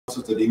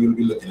So today we'll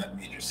be looking at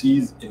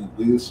matrices,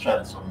 inverse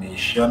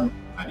transformation,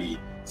 and the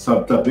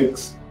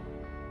subtopics.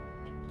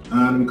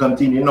 And we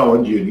continue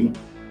our journey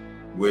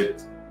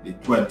with the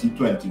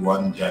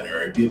 2021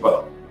 January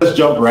paper. Let's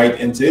jump right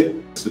into it.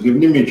 So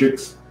given the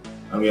matrix,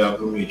 and we have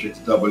the matrix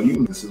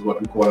W. This is what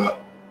we call a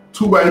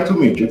 2x2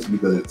 matrix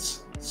because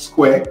it's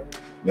square.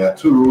 There are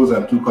 2 rows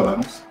and 2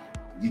 columns.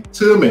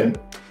 Determine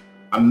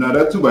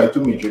another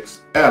 2x2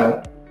 matrix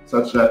L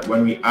such that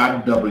when we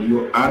add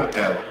W and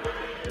L,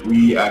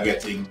 we are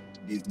getting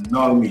this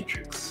null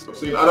matrix.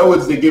 So in other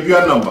words, they give you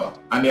a number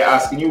and they're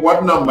asking you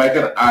what number I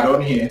can add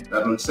on here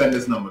that will send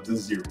this number to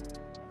 0.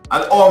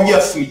 And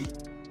obviously,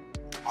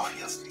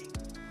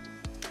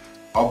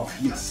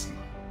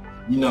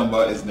 the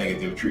number is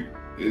 -3.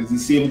 It's the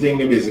same thing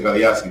they're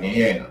basically asking you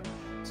here now.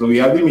 So we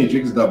have the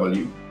matrix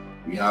W,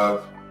 we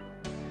have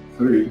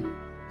 3,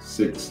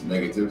 6,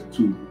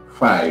 -2,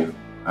 5,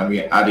 and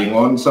we're adding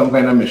on some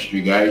kind of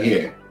mystery guy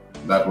here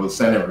that will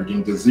send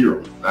everything to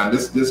 0. And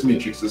this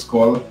matrix is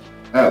called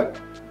L.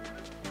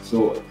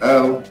 So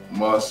L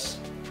must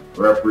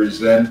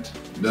represent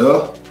and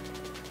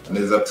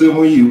there's a term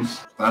we use,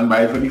 stand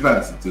by for the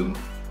fancy term,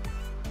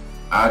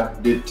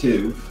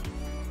 additive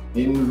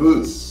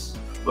inverse.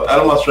 So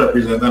L must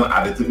represent an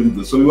additive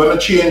inverse. So we want to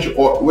change,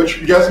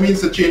 which just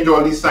means to change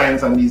all these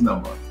signs and these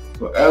numbers.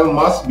 So L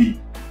must be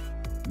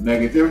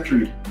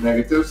 -3,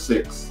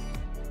 -6,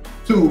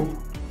 2,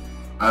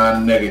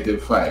 and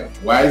 -5.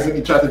 Why is in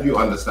the chat if you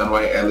understand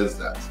why L is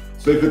that?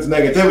 So if it's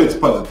negative, it's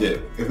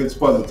positive. If it's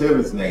positive,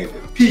 it's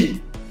negative.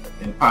 P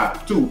in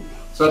part 2,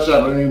 such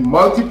that when we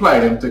multiply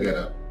them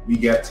together, we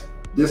get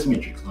this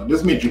matrix. Now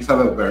this matrix has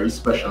a very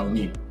special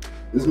name.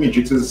 This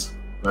matrix is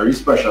very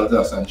special to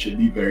us and should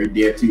be very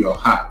dear to your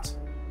heart.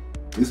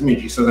 This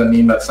matrix has a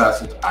name that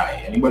starts with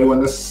I. Anybody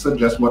want to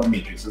suggest what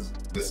matrix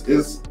this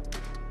is?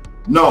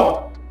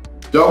 Now,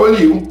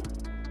 W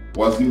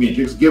was the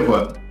matrix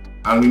given,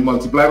 and we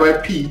multiply by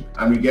P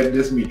and we get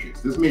this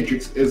matrix. This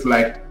matrix is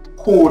like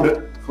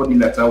code for the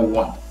letter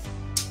 1.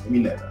 Give me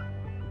letter.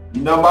 The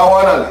number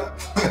 1.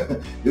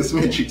 This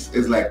matrix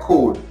is like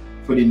code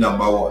for the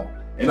number 1.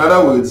 In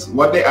other words,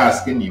 what they're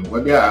asking is,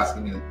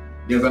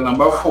 there's a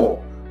number 4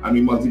 and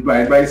we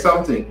multiply it by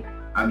something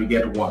and we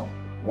get 1.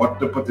 What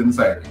to put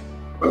inside it?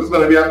 Well, it's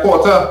going to be a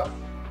quarter.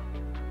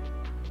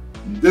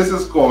 This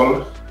is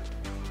called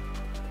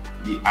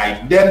the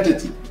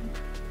identity.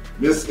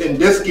 In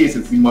this case,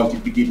 it's the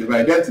multiplicative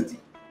identity.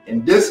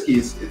 In this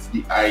case, it's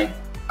the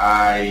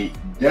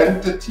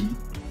identity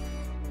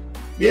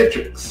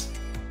matrix.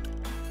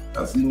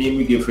 That's the name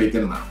we give for it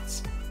in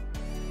maths.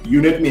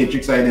 Unit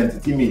matrix,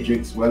 identity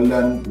matrix. Well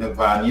done,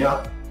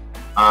 Nirvana,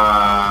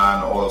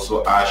 and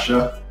also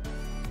Asha,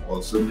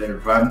 also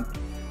Nirvan,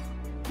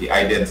 the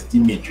identity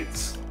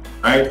matrix.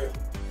 Right?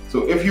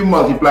 So if you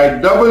multiply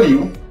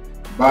W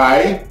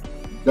by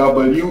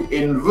W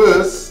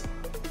inverse,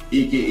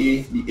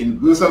 aka the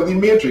inverse of the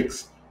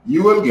matrix,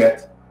 you will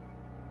get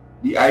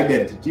the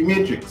identity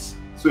matrix.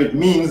 So it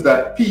means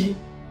that P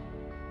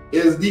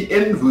is the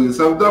inverse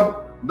of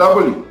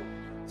W.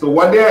 So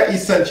what they are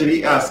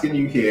essentially asking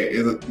you here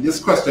is, this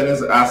question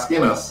is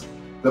asking us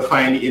to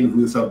find the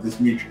inverse of this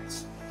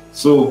matrix.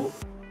 So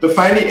to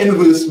find the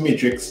inverse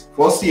matrix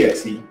for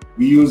CSEC,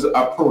 we use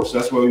a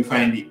process where we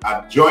find the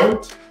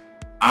adjoint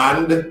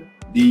and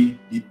the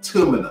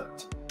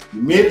determinant. The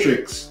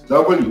matrix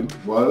W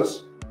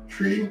was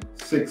 3,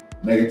 6,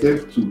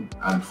 -2,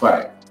 and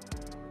 5.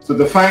 So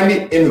to find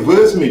the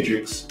inverse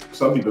matrix,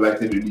 some people like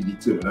to do the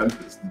determinant.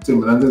 This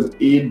determinant is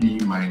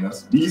AD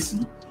minus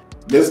BC.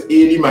 This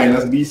AD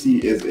minus BC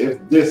is if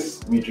this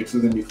matrix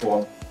is in the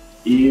form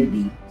A,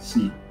 B,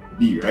 C,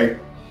 D, right?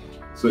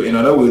 So in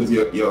other words,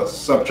 you're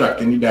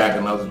subtracting the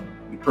diagonals,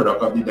 the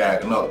product of the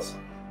diagonals.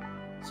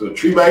 So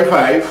 3 by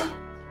 5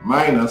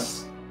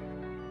 minus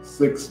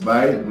 6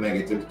 by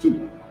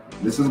 -2.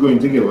 This is going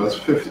to give us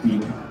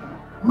 15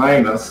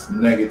 minus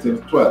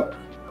 -12.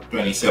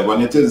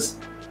 27 it is.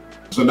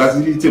 So that's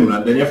the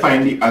determinant. Then you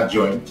find the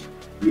adjoint.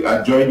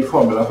 The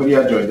formula for the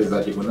adjoint is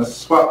that you're going to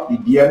swap the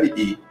D and the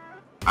A,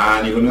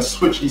 and you're going to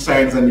switch the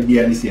signs and the B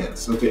and the C.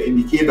 So to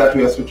indicate that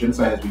we are switching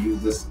signs, we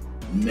use this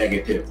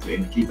negative to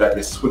indicate that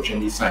we're switching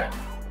the sign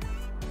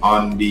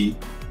on the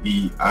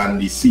B and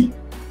the C.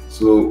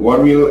 So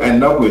what we'll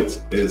end up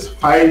with is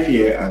 5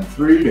 here and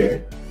 3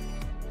 here.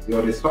 See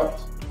how this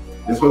swaps?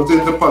 This will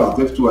turn to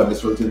 +2 and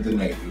this will turn to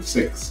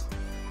 -6.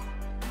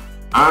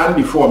 And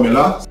the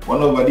formula,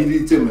 1 over the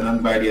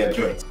determinant by the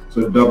adjoint.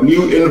 So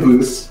W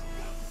inverse,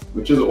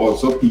 which is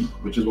also P,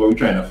 which is what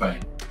we're trying to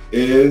find,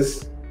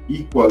 is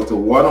equal to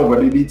 1 over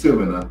the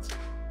determinant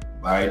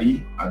by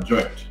the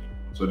adjoint.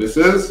 So this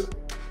is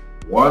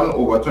 1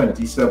 over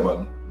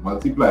 27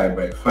 multiplied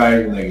by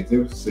 5,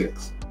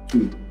 -6,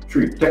 2,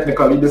 3.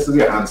 Technically, this is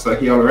your answer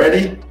here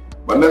already,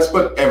 but let's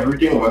put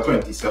everything over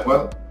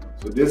 27.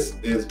 So this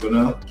is going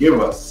to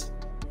give us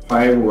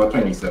 5 over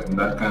 27.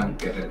 That can't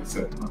get any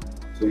 7.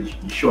 So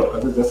the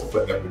shortcut is just to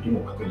put everything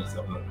over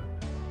 27.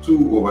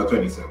 2 over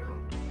 27.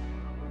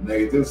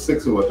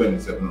 -6 over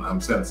 27.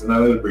 I'm sensing a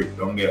little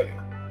breakdown there.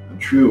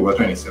 3 over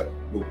 27.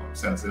 Oh, I'm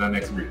sensing the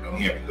next breakdown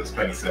here because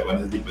 27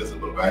 is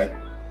divisible by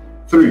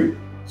 3.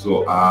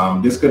 So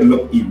this could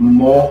look even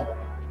more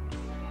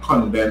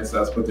condensed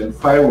as putting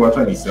 5 over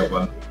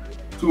 27,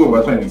 2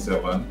 over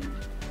 27,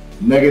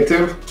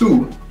 negative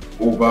 2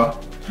 over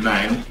 9,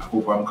 I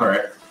hope I'm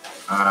correct,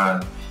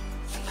 and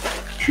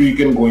 3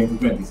 can go into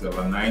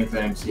 27 9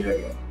 times here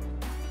again.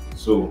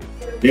 So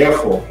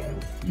therefore,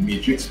 the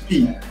matrix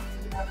P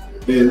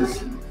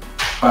is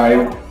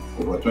 5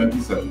 over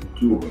 27,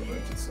 2 over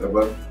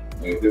 27,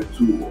 negative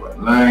 2 over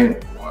 9,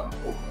 1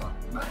 over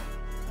 9.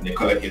 And they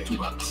collect your 2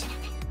 marks.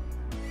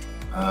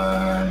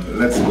 And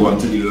let's go on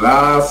to the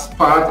last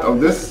part of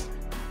this.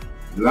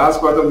 The last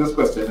part of this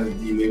question is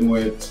dealing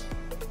with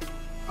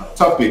a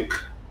topic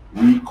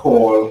we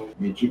call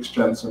matrix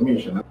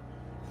transformation.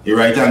 A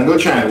right angle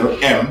triangle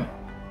M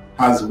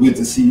has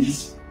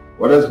vertices.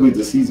 What does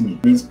vertices mean?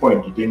 It means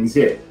pointy things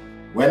here.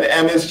 When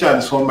M is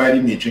transformed by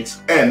the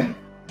matrix N,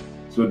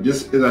 so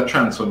this is a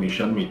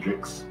transformation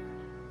matrix,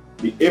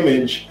 the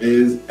image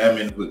is M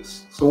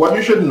inverse. So what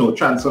you should know,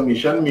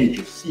 transformation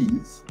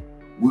matrices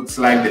works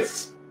like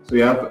this. So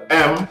you have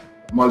M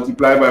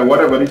multiplied by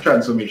whatever the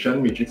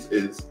transformation matrix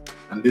is,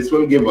 and this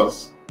will give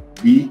us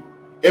the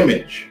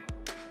image.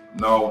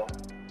 Now,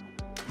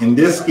 in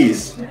this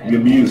case,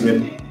 we'll be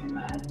using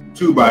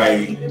 2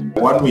 by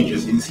 1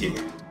 matrices here.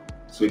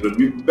 So it would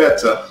be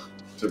better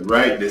to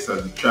write this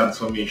as the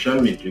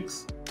transformation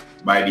matrix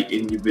by the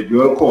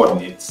individual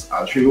coordinates.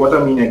 I'll show you what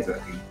I mean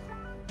exactly.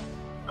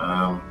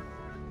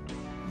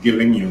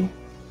 Giving you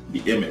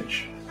the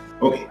image.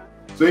 Okay,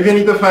 so if you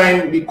need to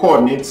find the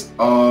coordinates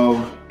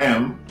of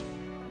M,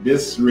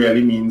 this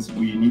really means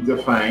we need to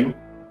find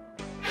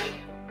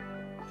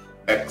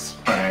X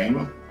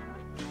prime,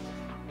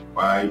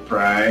 Y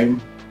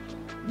prime,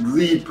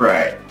 Z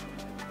prime.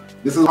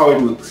 This is how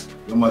it works.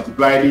 You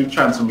multiply the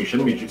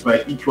transformation matrix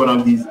by each one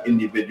of these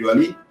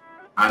individually,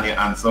 and your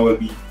answer will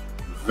be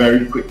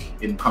very quick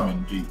in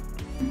coming to you.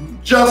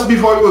 Just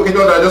before we work it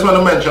out, I just want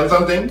to mention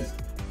some things.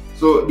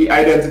 So the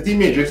identity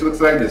matrix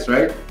looks like this,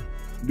 right?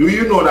 Do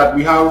you know that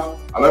we have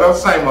a lot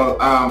of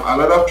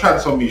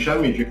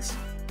transformation matrices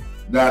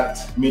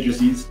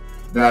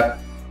that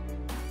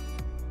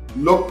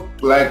look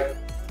like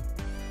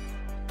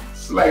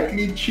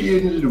slightly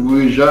changed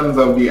versions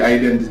of the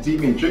identity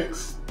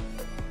matrix,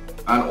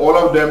 and all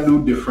of them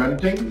do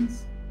different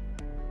things.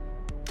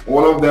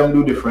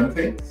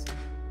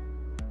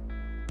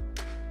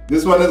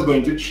 This one is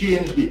going to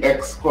change the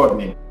X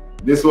coordinate.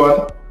 This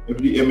one, if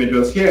the image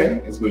was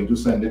here, is going to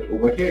send it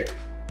over here.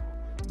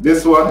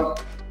 This one,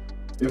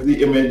 if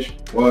the image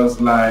was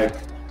like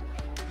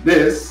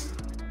this,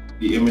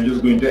 the image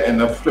is going to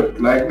end up flipped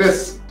like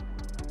this.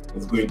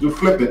 It's going to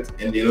flip it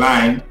in the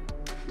line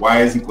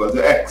Y is equal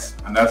to X,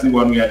 and that's the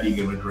one we are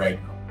dealing with right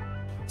now.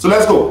 So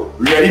let's go.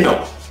 Ready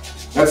now?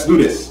 Let's do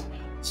this.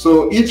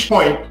 So each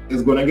point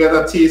is going to get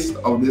a taste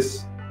of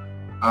this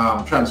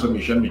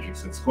transformation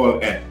matrix. It's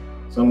called N.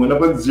 So I'm going to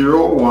put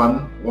 0,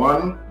 1,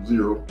 1,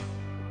 0,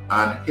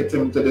 and hit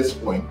him to this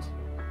point.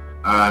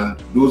 And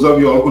those of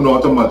you all who know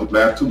how to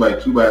multiply 2 by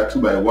 2 by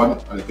 2 by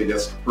 1, and you can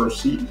just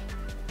proceed.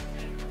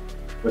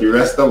 For the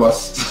rest of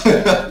us,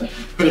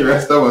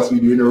 we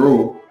do in a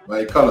row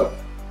by color.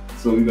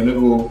 So we're going to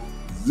go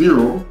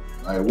 0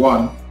 by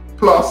 1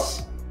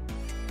 plus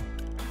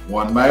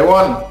 1 by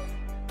 1.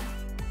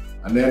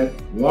 And then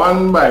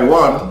 1 by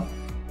 1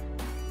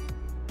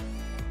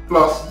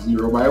 plus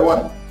 0 by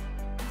 1.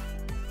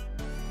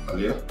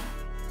 Earlier,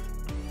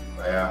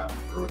 I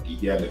wrote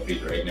here on the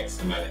page right next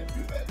to me.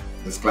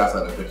 This class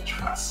had a bit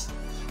fast.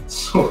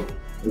 So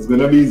it's going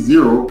to be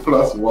 0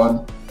 plus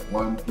 1,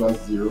 1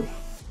 plus 0.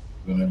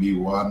 It's going to be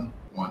 1,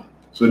 1.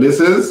 So this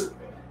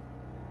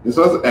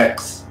was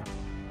X.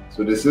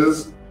 So this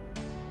is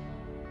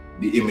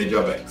the image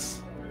of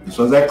X. This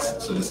was X,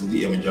 so this is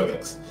the image of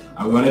X.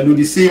 And we're going to do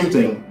the same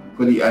thing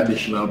for the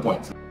additional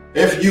points.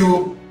 If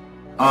you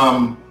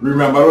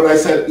remember what I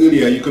said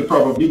earlier, you could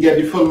probably get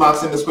the full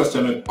marks in this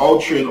question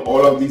without showing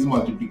all of these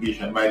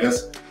multiplication by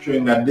just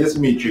showing that this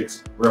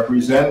matrix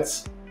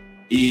represents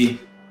a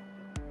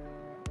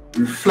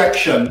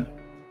reflection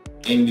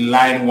in the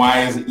line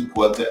Y is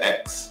equal to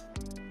X.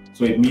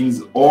 So it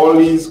means all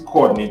these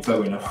coordinates are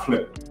going to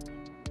flip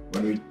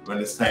when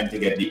it's time to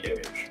get the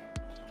image.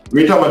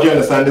 Rate how much you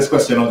understand this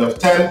question out of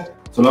 10.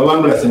 So love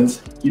and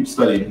blessings, keep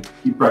studying,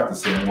 keep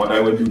practicing. What I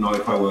would do now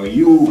if I were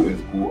you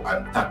is go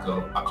and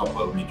tackle a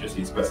couple of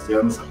matrices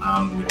questions with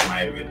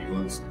my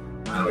videos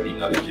and with the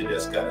knowledge you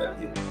just gathered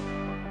here.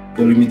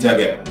 Till we meet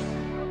again.